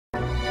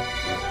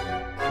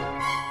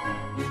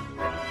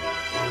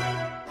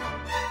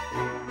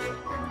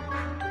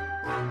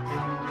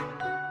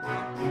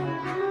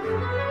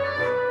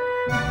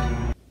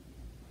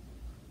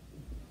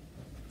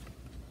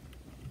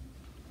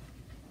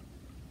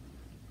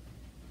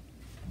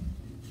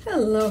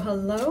Hello,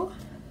 hello.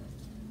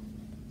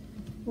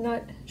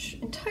 Not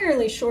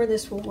entirely sure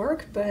this will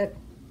work, but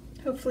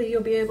hopefully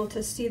you'll be able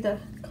to see the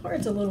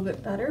cards a little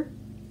bit better.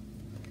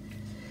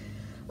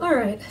 All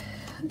right,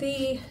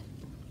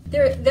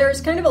 there's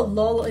kind of a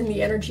lull in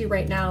the energy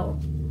right now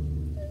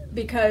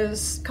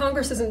because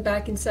Congress isn't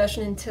back in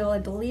session until I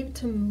believe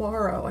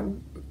tomorrow.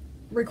 I'm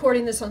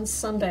recording this on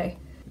Sunday.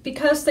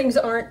 Because things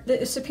aren't,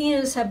 the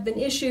subpoenas have been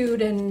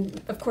issued,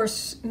 and of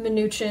course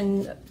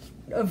Mnuchin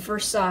of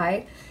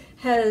Versailles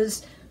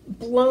has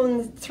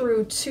blown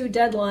through two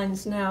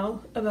deadlines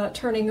now about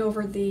turning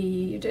over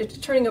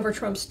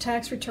Trump's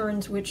tax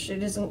returns, which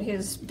it isn't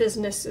his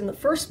business in the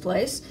first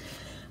place.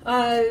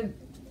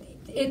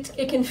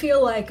 It can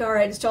feel like, all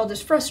right, it's all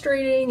just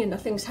frustrating and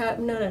nothing's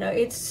happening. No.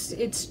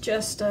 It's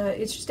just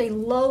a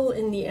lull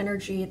in the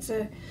energy. It's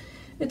a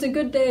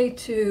good day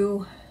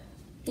to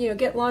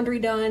get laundry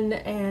done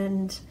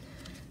and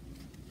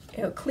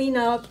clean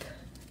up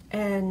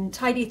and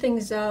tidy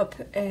things up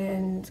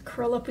and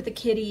curl up with a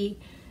kitty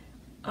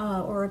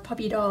or a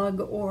puppy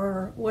dog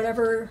or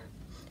whatever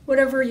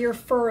your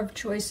fur of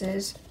choice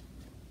is,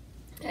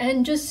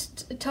 and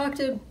just talk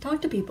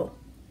to people.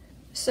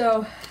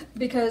 So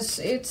because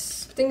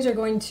things are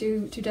going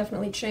to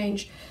definitely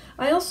change.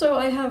 I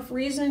have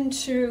reason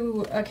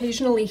to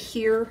occasionally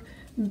hear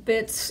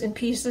bits and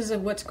pieces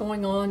of what's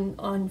going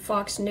on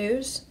Fox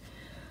News.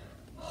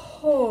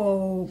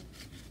 Oh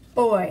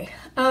boy.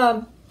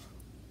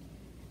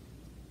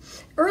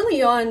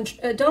 Early on,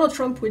 Donald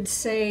Trump would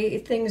say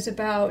things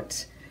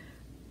about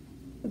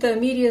the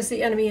media is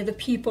the enemy of the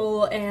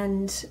people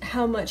and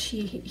how much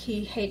he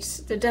hates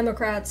the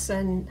Democrats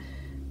and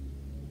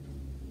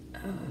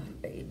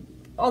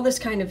all this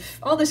kind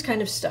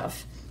of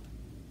stuff.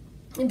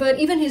 But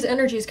even his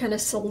energy is kind of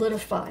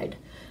solidified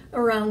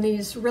around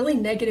these really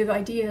negative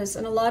ideas,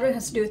 and a lot of it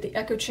has to do with the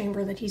echo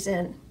chamber that he's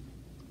in.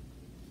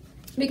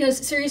 Because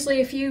seriously,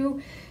 if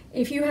you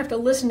have to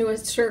listen to a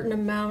certain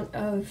amount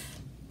of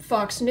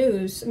Fox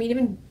News, I mean,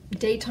 even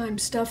daytime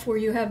stuff where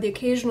you have the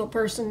occasional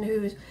person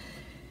who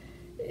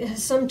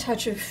has some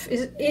touch of,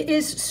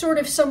 is sort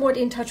of somewhat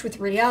in touch with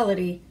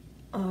reality,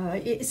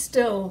 it's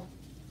still,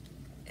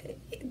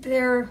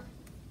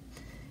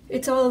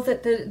 it's all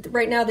that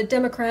right now the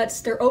Democrats,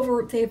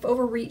 they've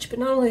overreached, but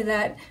not only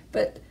that,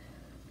 but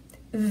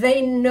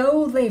they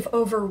know they've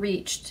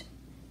overreached.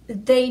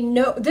 They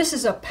know this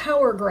is a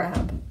power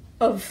grab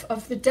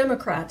of the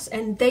Democrats,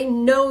 and they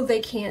know they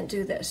can't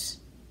do this.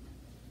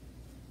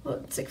 Well,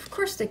 it's like, of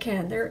course they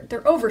can.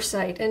 They're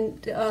oversight,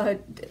 and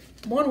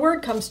one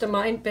word comes to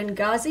mind: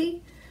 Benghazi.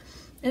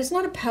 And it's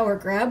not a power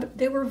grab.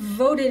 They were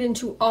voted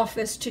into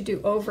office to do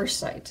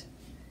oversight.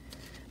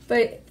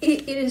 But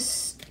it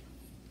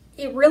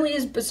really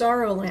is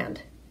bizarro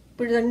land,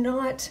 where they're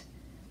not.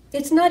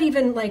 It's not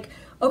even like,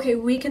 okay,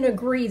 we can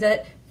agree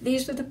that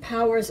these are the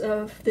powers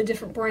of the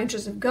different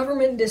branches of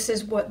government. This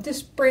is what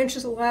this branch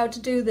is allowed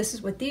to do. This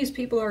is what these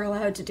people are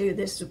allowed to do.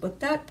 This is what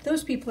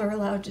those people are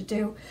allowed to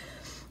do.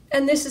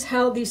 And this is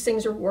how these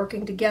things are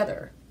working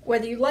together,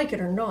 whether you like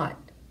it or not.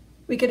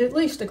 We could at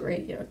least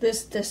agree,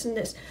 this, and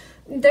this.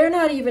 They're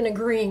not even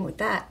agreeing with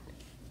that.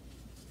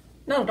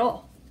 Not at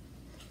all.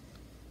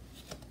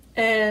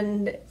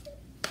 And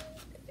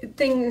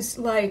things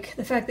like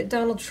the fact that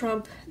Donald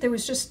Trump, there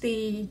was just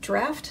the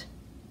draft,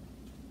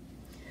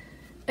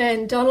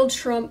 and Donald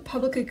Trump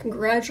publicly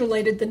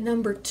congratulated the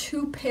number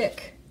 2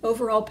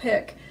 overall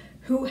pick,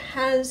 who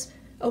has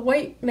a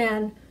white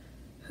man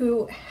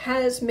who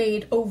has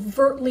made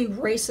overtly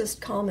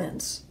racist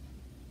comments,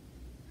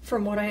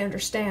 from what I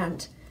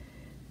understand.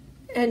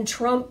 And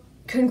Trump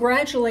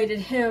congratulated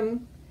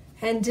him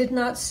and did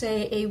not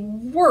say a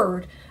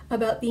word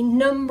about the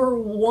number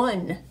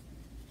 1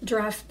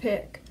 draft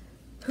pick,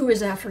 who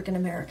is African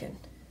American.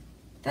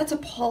 That's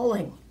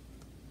appalling.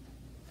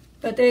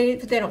 But they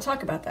don't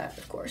talk about that,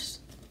 of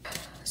course.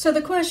 So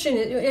the question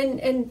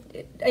is,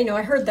 and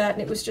I heard that,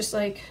 and it was just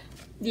like,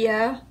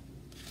 yeah,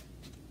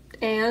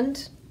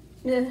 and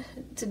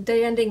it's a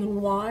day ending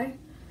in Y.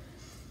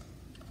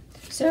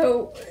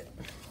 So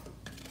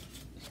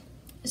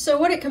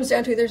what it comes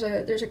down to, there's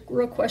a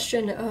real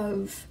question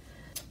of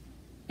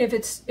if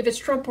it's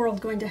Trump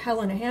world going to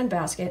hell in a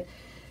handbasket.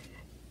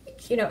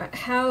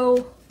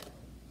 How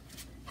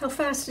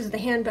fast is the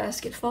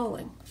handbasket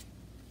falling?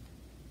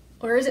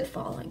 Or is it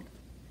falling?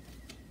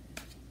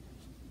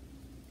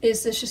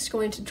 Is this just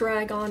going to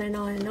drag on and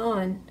on and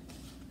on?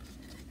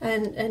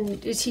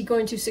 And is he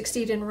going to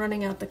succeed in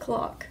running out the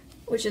clock?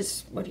 Which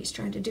is what he's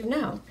trying to do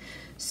now.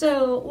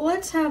 So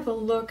let's have a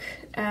look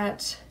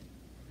at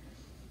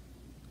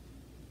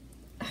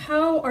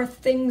how are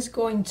things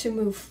going to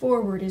move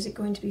forward? Is it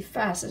going to be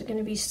fast? Is it going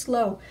to be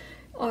slow?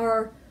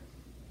 Are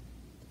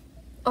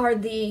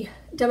the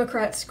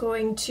Democrats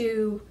going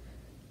to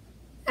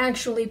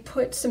actually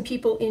put some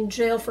people in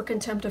jail for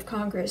contempt of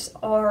Congress?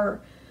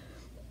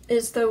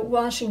 Is the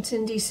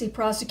Washington, D.C.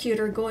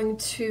 prosecutor going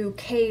to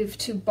cave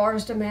to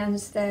Barr's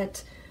demands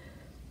that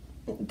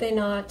they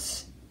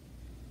not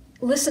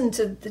listen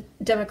to the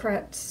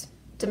Democrats'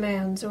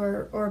 demands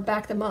or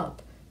back them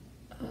up?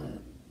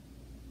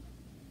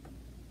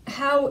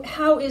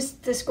 how is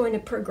this going to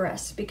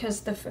progress?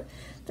 Because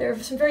there are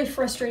some very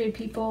frustrated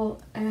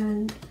people,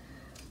 and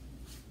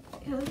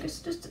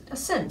it's just a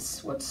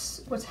sense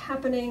what's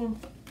happening,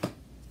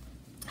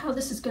 how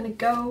this is going to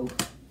go.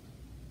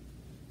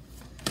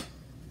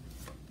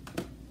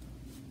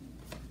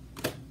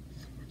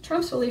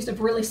 Trump's beliefs have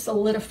really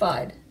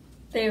solidified.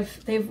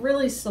 They've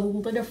really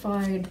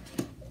solidified,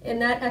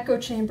 and that echo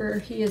chamber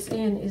he is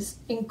in is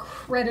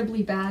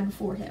incredibly bad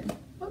for him.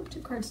 Oh,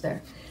 2 cards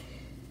there.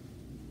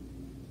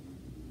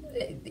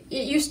 It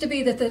used to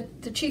be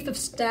that the chief of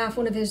staff,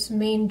 one of his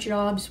main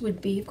jobs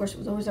would be, of course it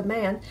was always a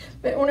man,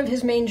 but one of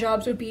his main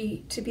jobs would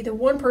be to be the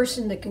one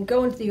person that can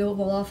go into the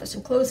Oval Office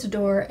and close the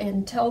door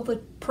and tell the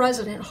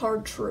president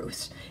hard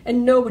truths.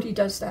 And nobody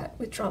does that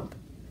with Trump.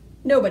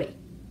 Nobody.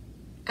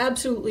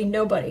 Absolutely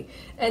nobody.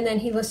 And then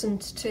he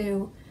listens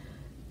to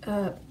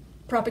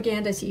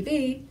propaganda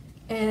TV,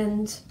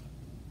 and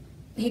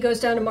he goes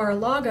down to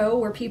Mar-a-Lago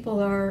where people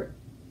are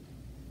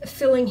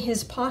filling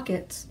his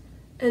pockets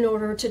in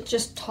order to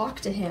just talk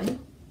to him.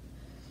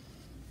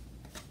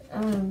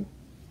 And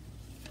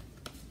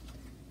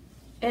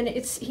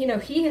it's,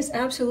 he has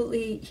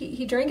absolutely,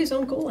 he drank his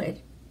own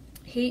Kool-Aid.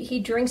 He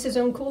drinks his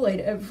own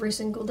Kool-Aid every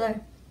single day.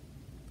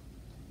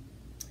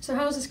 So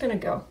how is this going to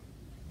go?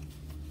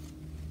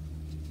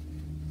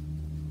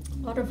 A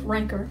lot of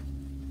rancor.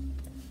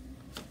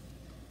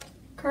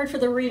 Card for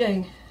the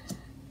reading.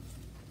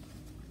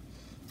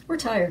 We're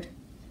tired.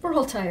 We're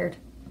all tired.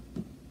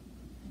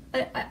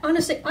 I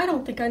honestly, I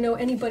don't think I know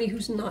anybody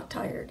who's not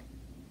tired.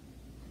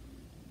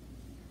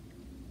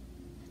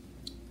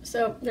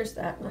 So there's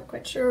that. Not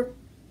quite sure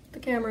the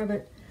camera,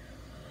 but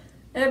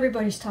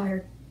everybody's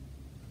tired.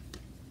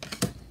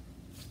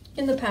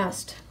 In the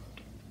past,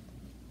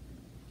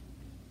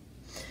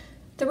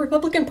 the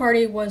Republican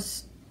Party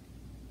was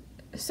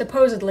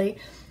supposedly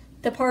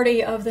the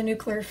party of the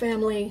nuclear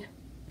family,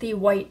 the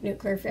white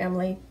nuclear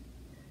family.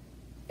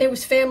 It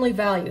was family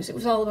values. It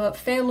was all about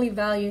family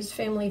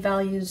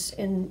values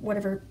in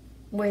whatever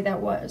way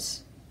that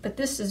was. But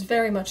this is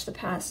very much the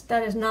past.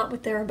 That is not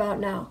what they're about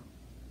now.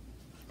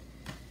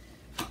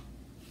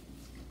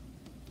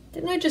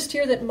 Didn't I just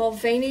hear that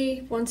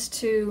Mulvaney wants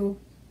to...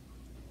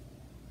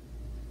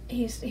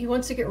 He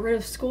wants to get rid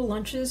of school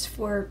lunches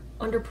for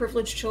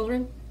underprivileged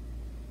children?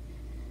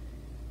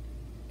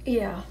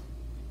 Yeah.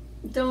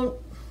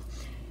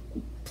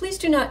 Please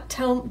do not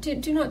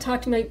do not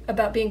talk to me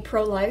about being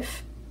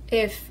pro-life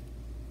if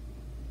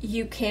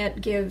you can't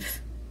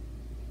give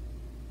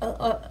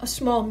a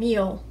small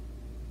meal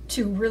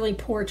to really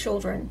poor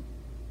children.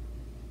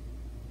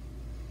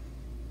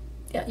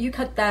 Yeah, you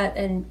cut that,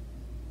 and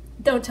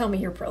don't tell me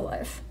you're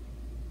pro-life.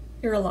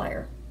 You're a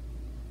liar.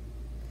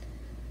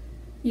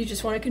 You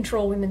just want to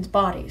control women's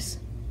bodies.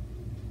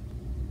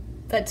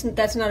 That's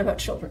not about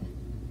children.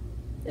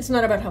 It's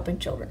not about helping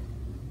children.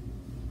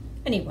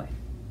 Anyway,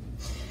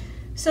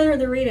 center of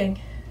the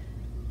reading.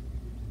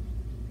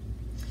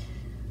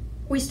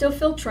 We still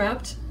feel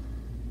trapped,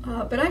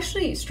 but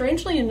actually,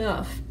 strangely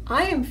enough,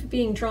 I am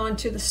being drawn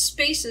to the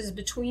spaces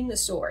between the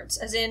swords,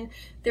 as in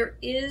there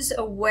is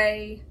a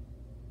way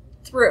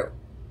through.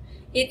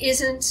 It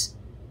isn't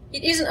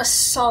a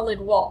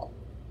solid wall.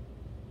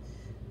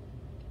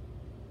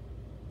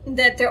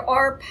 That there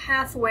are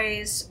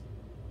pathways,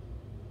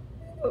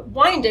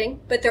 winding,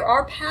 but there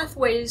are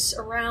pathways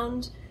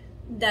around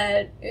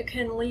that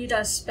can lead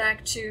us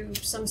back to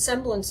some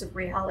semblance of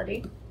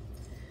reality.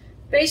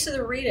 Base of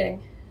the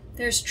reading.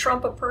 There's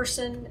Trump a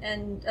person,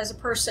 and as a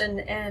person,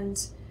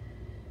 and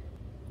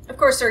of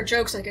course there are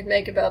jokes I could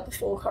make about the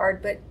Fool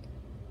card, but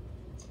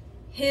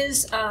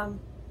his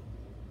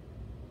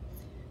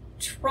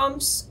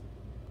Trump's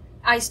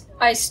I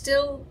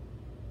still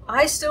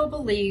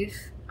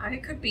believe, I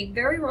could be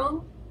very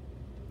wrong,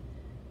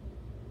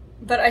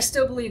 but I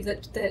still believe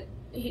that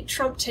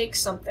Trump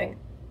takes something.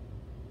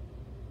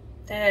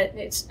 That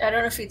it's, I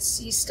don't know if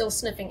he's still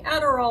sniffing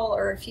Adderall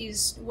or if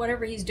he's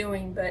whatever he's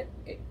doing, but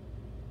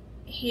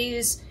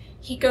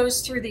he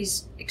goes through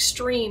these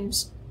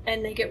extremes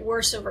and they get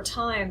worse over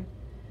time,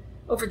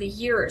 over the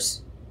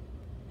years.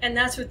 And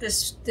that's what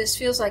this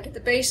feels like. At the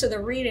base of the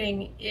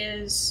reading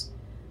is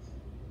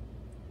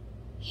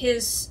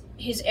his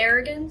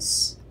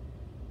arrogance,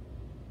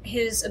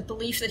 his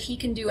belief that he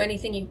can do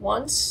anything he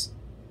wants,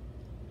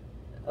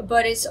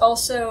 but it's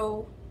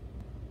also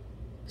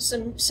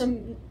some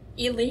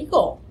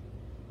illegal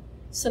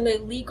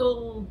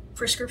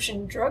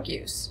prescription drug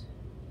use.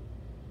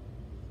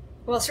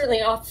 Well,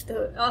 certainly off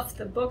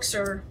the books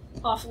or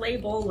off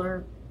label,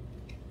 or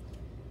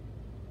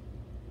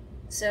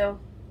so.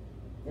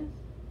 Yeah.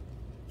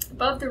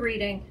 Above the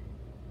reading,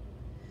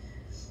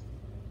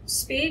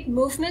 speed,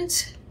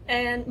 movement,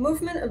 and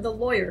movement of the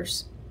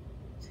lawyers,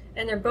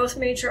 and they're both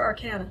major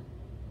arcana.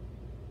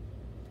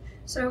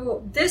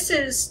 So this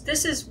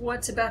is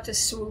what's about to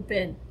swoop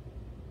in,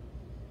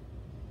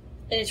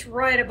 and it's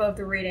right above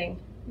the reading.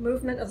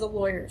 Movement of the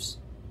lawyers,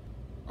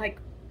 like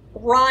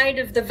Ride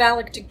of the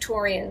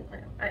Valedictorian.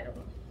 I don't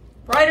know.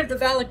 Ride of the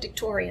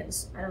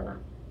Valedictorians. I don't know.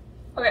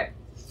 Okay.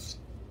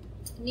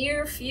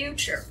 Near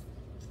future.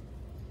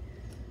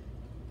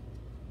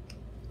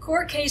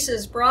 Court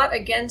cases brought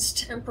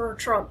against Emperor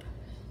Trump.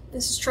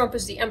 This is Trump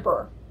as the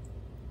emperor.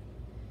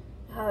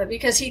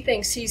 Because he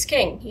thinks he's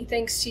king. He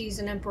thinks he's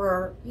an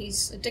emperor.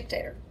 He's a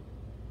dictator.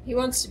 He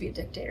wants to be a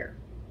dictator.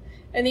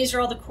 And these are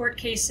all the court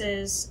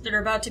cases that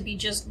are about to be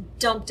just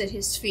dumped at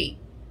his feet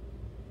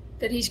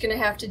that he's going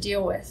to have to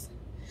deal with.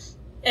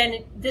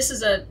 And this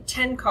is a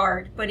 10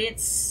 card, but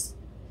it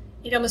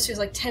almost feels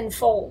like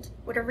tenfold.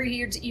 Whatever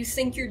you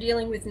think you're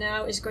dealing with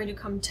now is going to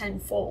come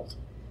tenfold.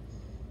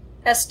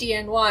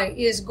 SDNY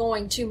is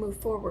going to move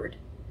forward.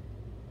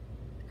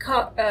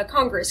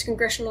 Congress,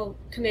 congressional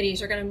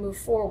committees are going to move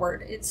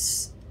forward.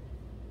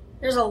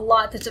 There's a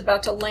lot that's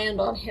about to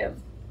land on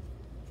him.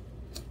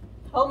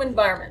 Home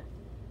environment.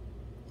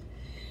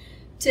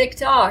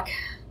 TikTok.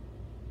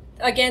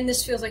 Again,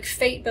 this feels like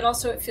fate, but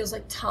also it feels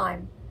like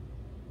time.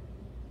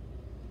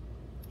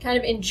 Kind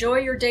of enjoy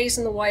your days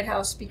in the White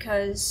House,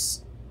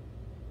 because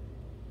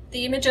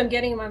the image I'm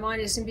getting in my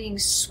mind is him being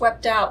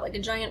swept out like a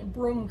giant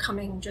broom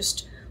coming,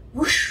 just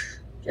whoosh,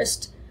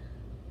 just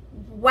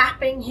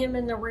whapping him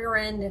in the rear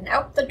end, and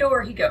out the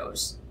door he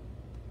goes.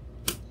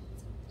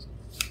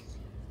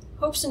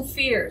 Hopes and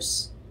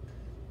fears.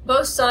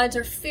 Both sides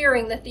are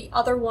fearing that the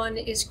other one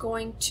is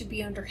going to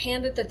be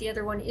underhanded, that the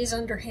other one is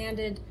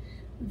underhanded,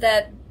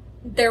 that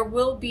there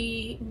will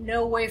be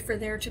no way for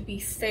there to be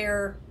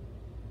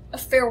a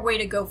fair way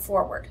to go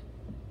forward.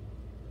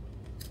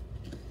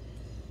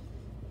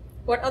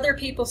 What other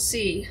people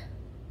see,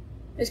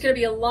 there's going to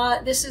be a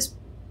lot. This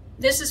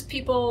is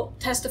people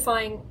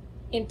testifying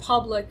in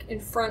public in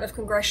front of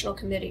congressional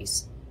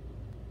committees.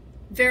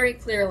 Very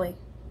clearly.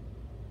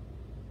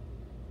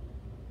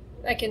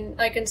 I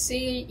can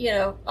see,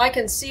 I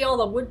can see all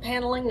the wood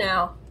paneling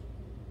now.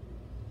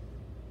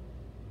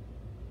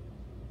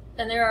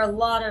 And there are a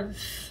lot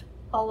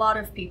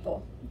of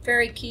people,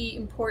 very key,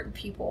 important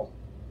people.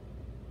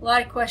 A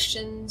lot of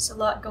questions, a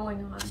lot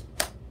going on.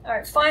 All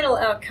right, final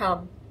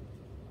outcome.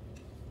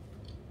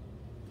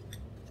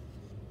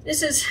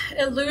 This is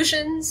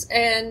illusions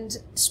and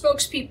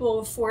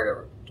spokespeople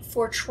for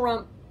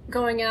Trump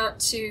going out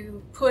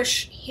to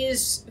push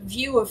his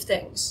view of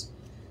things.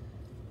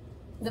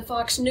 The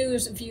Fox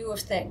News view of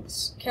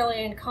things.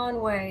 Kellyanne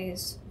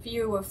Conway's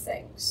view of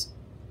things.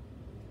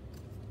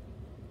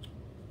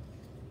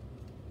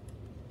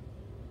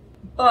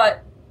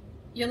 But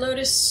you'll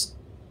notice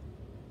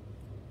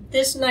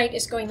this night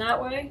is going that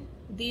way.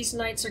 These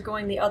nights are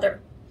going the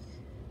other.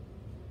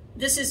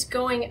 This is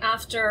going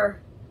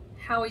after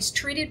how he's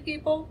treated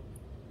people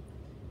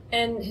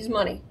and his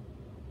money.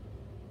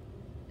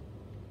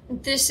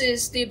 This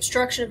is the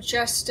obstruction of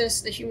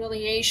justice, the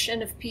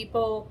humiliation of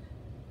people.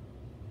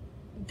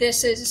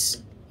 This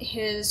is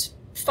his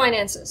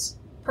finances,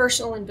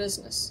 personal and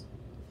business.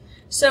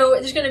 So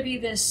there's going to be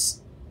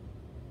this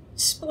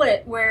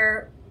split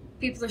where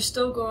people are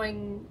still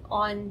going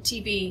on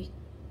TV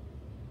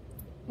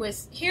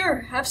with,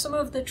 here, have some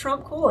of the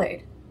Trump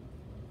Kool-Aid.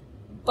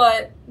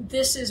 But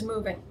this is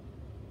moving.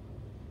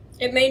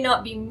 It may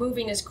not be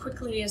moving as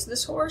quickly as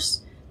this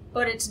horse,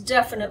 but it's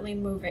definitely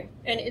moving.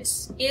 And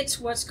it's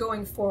what's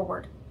going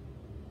forward.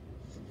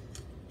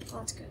 Well,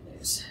 that's good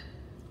news.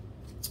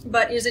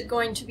 But is it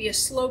going to be a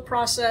slow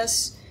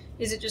process?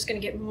 Is it just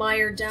going to get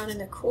mired down in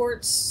the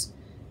courts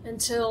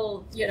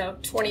until,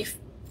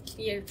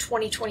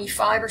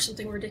 2025 or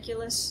something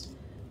ridiculous?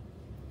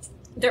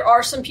 There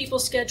are some people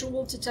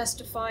scheduled to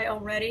testify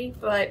already,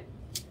 but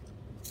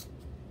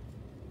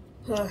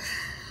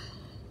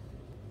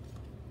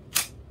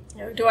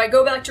do I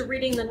go back to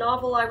reading the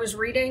novel I was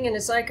reading and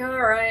it's like,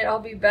 all right, I'll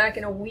be back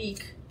in a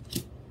week?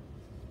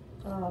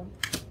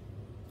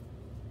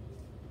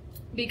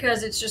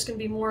 Because it's just going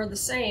to be more of the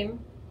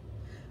same?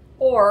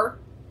 Or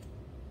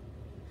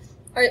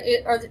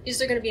is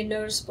there going to be a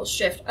noticeable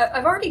shift?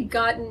 I've already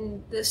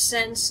gotten the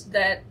sense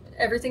that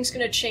everything's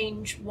going to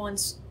change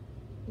once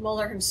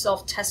Mueller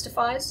himself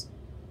testifies.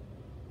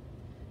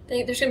 I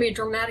think there's going to be a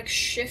dramatic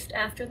shift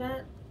after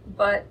that,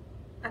 but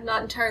I'm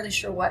not entirely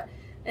sure what.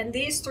 And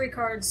these three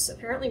cards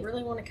apparently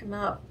really want to come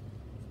out.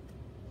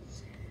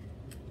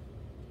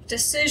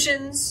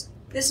 Decisions.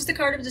 This is the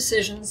card of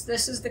decisions.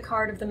 This is the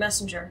card of the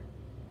messenger.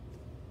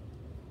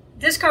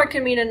 This card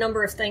can mean a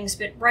number of things,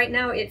 but right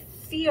now it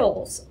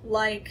feels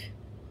like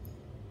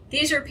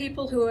these are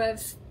people who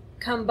have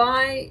come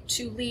by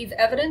to leave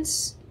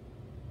evidence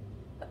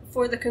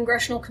for the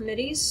congressional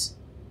committees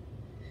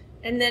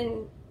and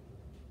then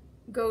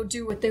go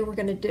do what they were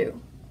going to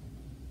do.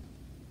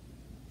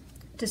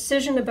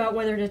 Decision about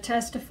whether to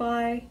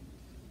testify,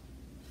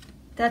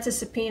 that's a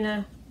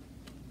subpoena.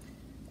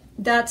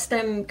 That's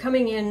them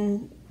coming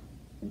in,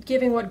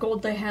 giving what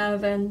gold they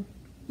have, and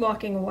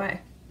walking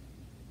away.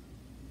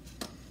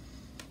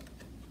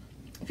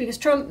 Because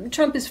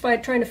Trump is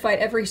trying to fight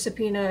every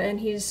subpoena, and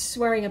he's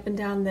swearing up and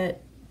down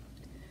that,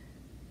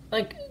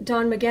 like,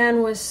 Don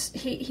McGahn was,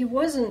 he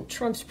wasn't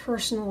Trump's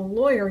personal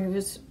lawyer. He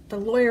was the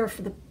lawyer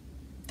for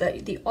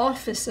the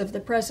office of the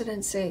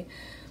presidency.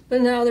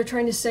 But now they're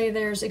trying to say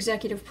there's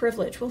executive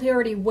privilege. Well, he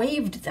already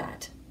waived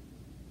that.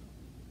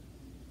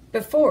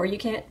 before. You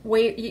can't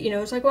waive,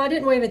 it's like, well, I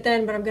didn't waive it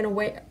then, but I'm going to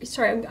waive.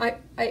 Sorry, I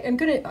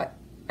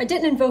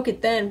didn't invoke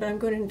it then, but I'm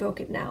going to invoke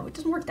it now. It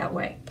doesn't work that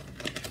way.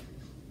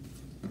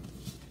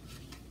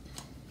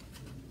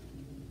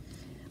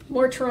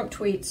 More Trump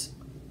tweets.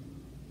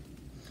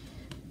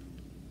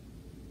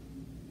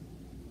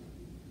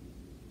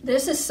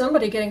 This is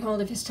somebody getting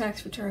hold of his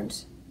tax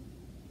returns.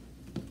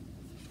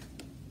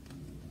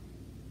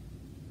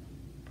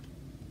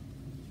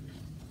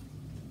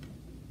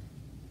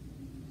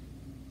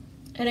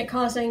 And it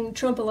causing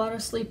Trump a lot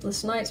of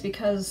sleepless nights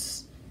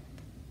because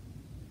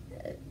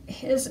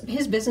his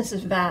business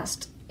is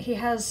vast. He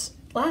has,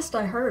 last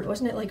I heard,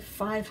 wasn't it like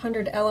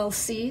 500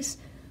 LLCs?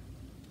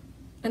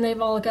 And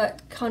they've all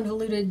got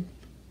convoluted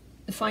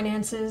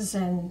finances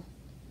and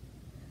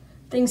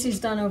things he's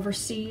done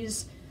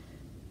overseas.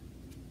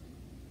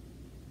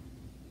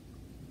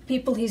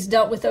 People he's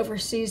dealt with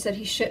overseas that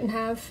he shouldn't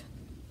have.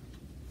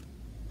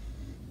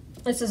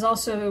 This is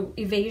also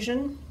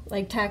evasion,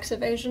 like tax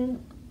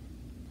evasion.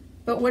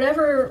 But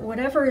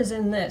whatever is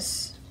in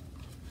this,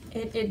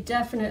 it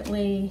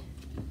definitely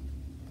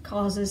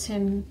causes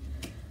him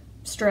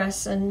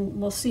stress, and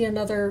we'll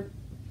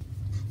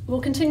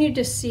continue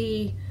to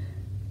see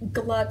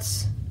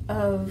gluts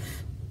of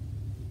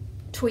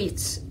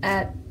tweets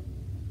at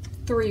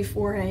 3,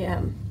 4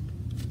 a.m.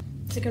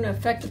 Is it going to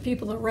affect the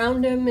people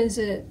around him? Is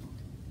it...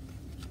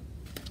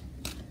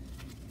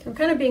 I'm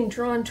kind of being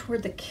drawn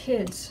toward the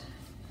kids.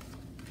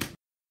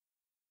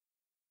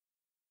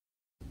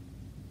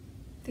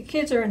 The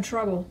kids are in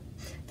trouble.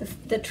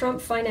 The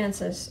Trump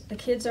finances, the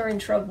kids are in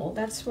trouble.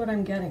 That's what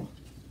I'm getting.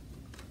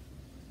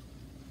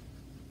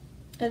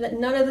 And that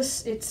none of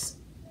this,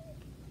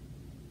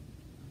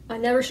 I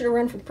never should have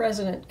run for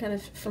president, kind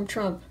of from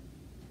Trump.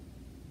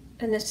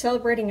 And they're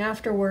celebrating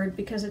afterward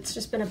because it's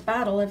just been a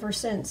battle ever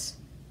since.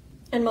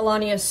 And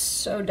Melania's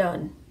so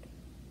done.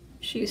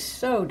 She's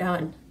so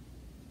done.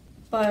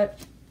 But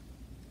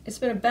it's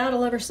been a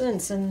battle ever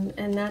since, and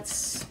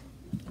that's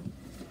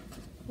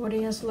what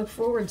he has to look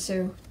forward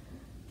to.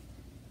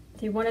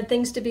 He wanted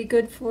things to be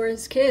good for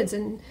his kids,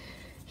 and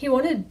he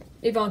wanted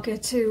Ivanka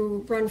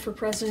to run for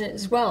president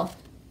as well.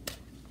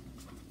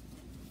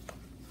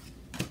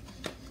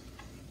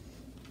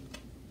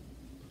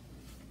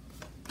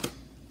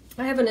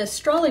 I have an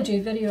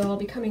astrology video I'll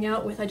be coming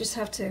out with. I just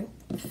have to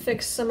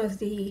fix some of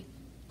the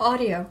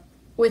audio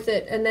with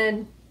it,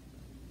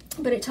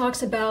 but it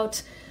talks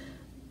about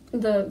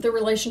the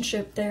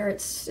relationship there.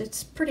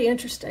 It's pretty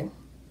interesting.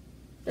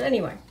 But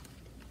anyway,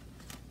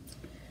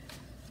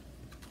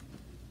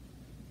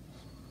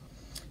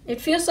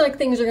 it feels like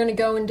things are going to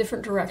go in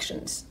different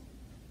directions,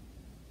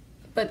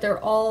 but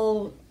they're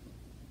all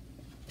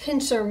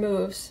pincer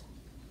moves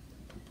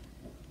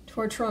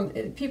toward Trump.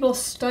 People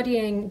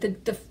studying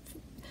the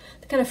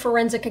kind of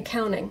forensic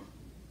accounting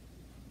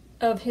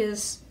of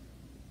his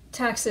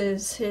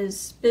taxes,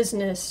 his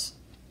business,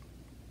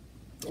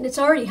 and it's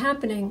already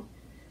happening.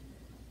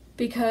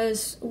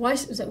 Because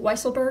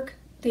Weisselberg,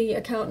 the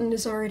accountant,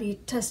 has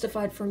already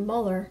testified for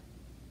Mueller.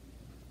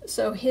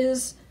 So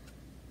his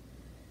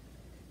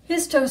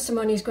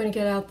testimony is going to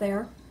get out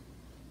there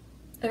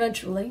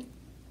eventually.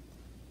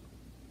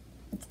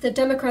 The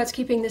Democrats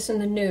keeping this in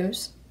the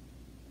news,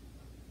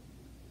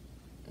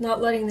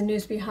 not letting the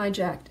news be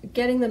hijacked,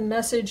 getting the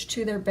message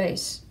to their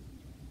base.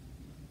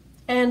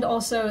 And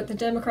also the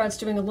Democrats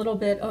doing a little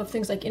bit of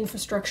things like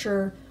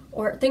infrastructure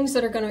or things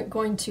that are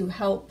going to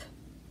help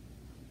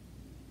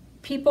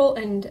people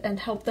and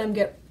help them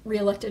get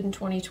reelected in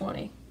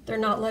 2020. They're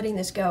not letting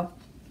this go.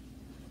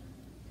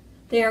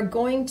 They are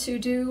going to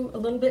do a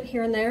little bit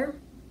here and there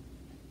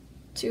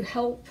to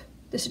help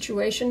the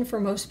situation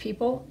for most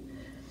people,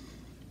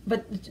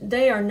 but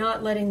they are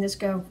not letting this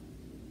go.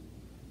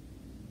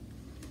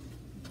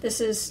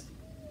 This is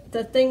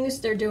the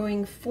things they're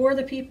doing for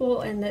the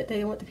people and that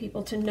they want the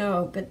people to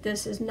know, but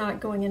this is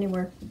not going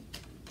anywhere.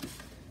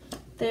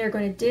 They are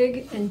going to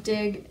dig and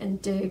dig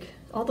and dig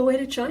all the way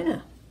to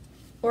China.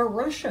 Or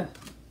Russia.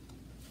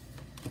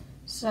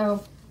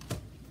 So,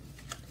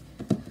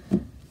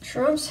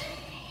 Trump's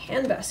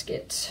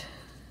handbasket,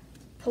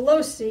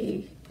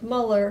 Pelosi,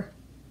 Mueller,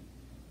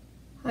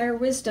 higher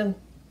wisdom,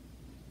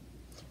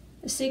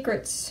 the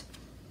secrets.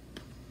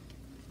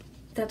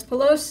 That's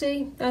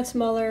Pelosi, that's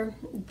Mueller,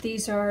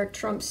 these are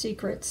Trump's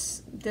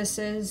secrets. This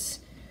is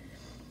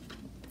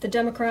the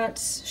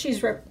Democrats.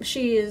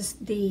 She is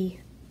the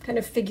kind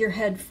of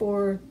figurehead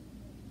for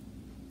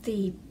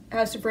the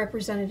House of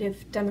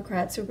Representative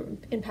Democrats who are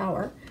in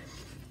power.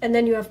 And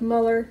then you have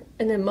Mueller,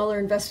 and then Mueller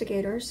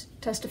investigators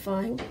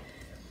testifying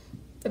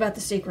about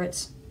the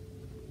secrets.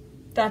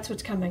 That's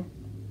what's coming.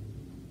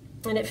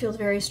 And it feels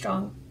very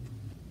strong.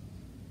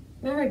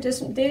 All right,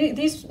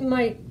 these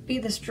might be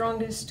the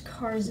strongest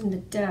cards in the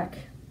deck.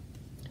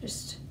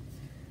 Just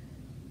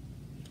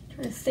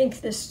trying to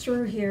think this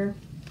through here.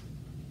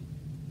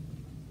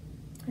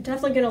 I'm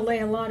definitely going to lay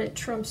a lot at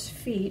Trump's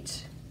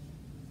feet.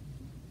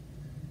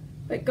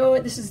 But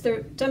this is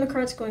the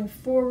Democrats going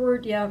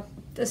forward. Yeah,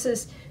 this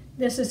is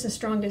the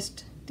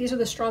strongest. These are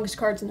the strongest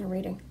cards in the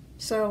reading.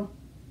 So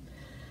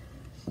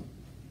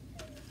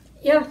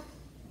yeah,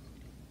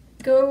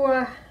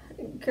 go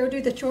go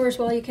do the chores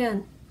while you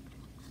can,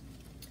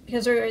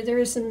 because there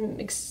is some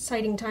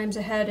exciting times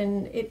ahead,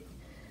 and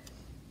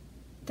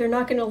they're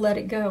not going to let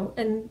it go,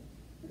 and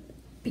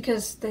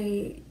because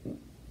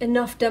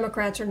enough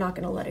Democrats are not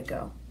going to let it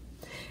go.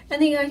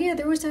 And the idea,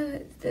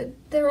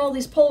 there are all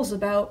these polls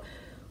about,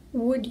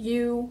 do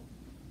you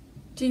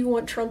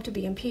want Trump to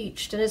be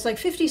impeached? And it's like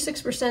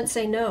 56%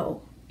 say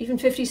no. Even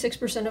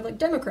 56% of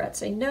Democrats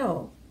say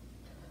no.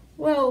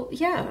 Well,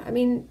 yeah, I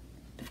mean,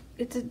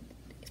 it's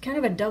kind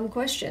of a dumb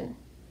question.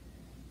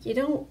 You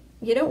don't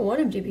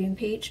want him to be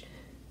impeached.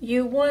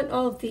 You want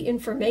all of the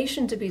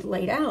information to be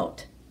laid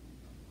out.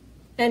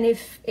 And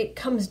if it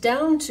comes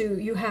down to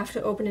you have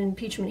to open an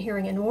impeachment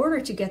hearing in order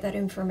to get that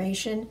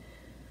information,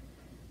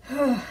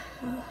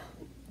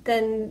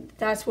 then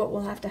that's what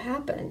will have to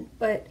happen.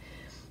 But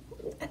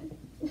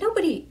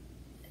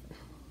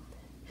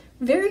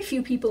very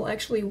few people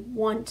actually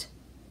want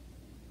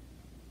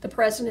the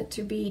president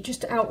to be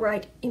just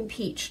outright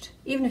impeached,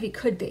 even if he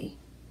could be.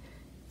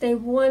 They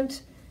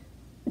want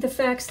the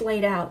facts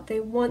laid out.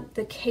 They want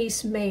the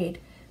case made.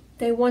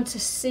 They want to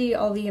see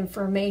all the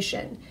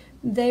information.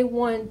 They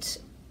want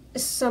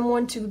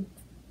Nadler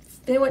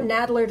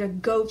to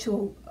go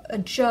to a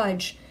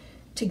judge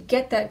to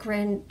get that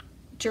grand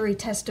jury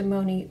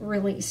testimony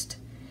released,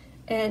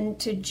 and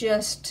to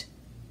just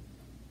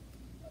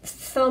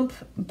thump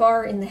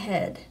Barr in the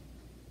head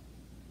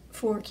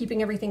for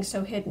keeping everything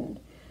so hidden.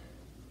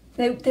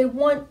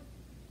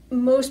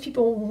 Most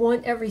people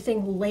want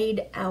everything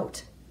laid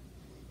out,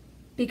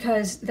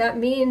 because that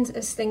means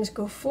as things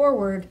go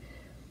forward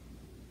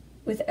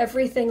with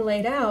everything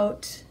laid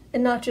out,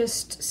 and not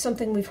just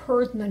something we've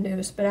heard in the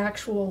news, but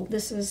actual,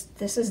 this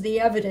is the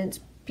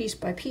evidence piece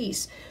by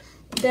piece,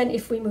 then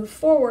if we move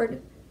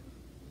forward,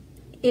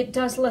 it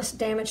does less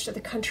damage to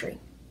the country,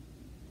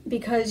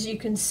 because you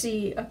can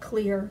see a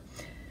clear.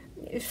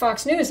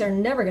 Fox News are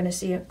never going to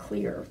see a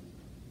clear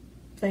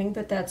thing,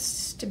 but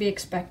that's to be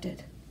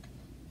expected.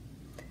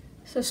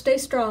 So stay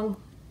strong,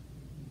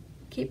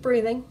 keep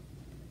breathing,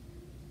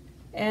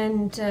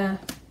 and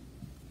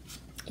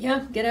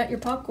get out your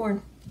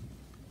popcorn.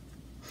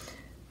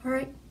 All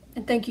right,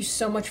 and thank you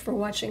so much for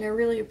watching. I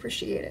really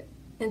appreciate it.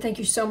 And thank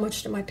you so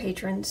much to my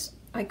patrons.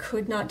 I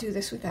could not do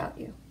this without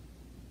you.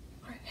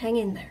 All right, hang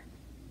in there.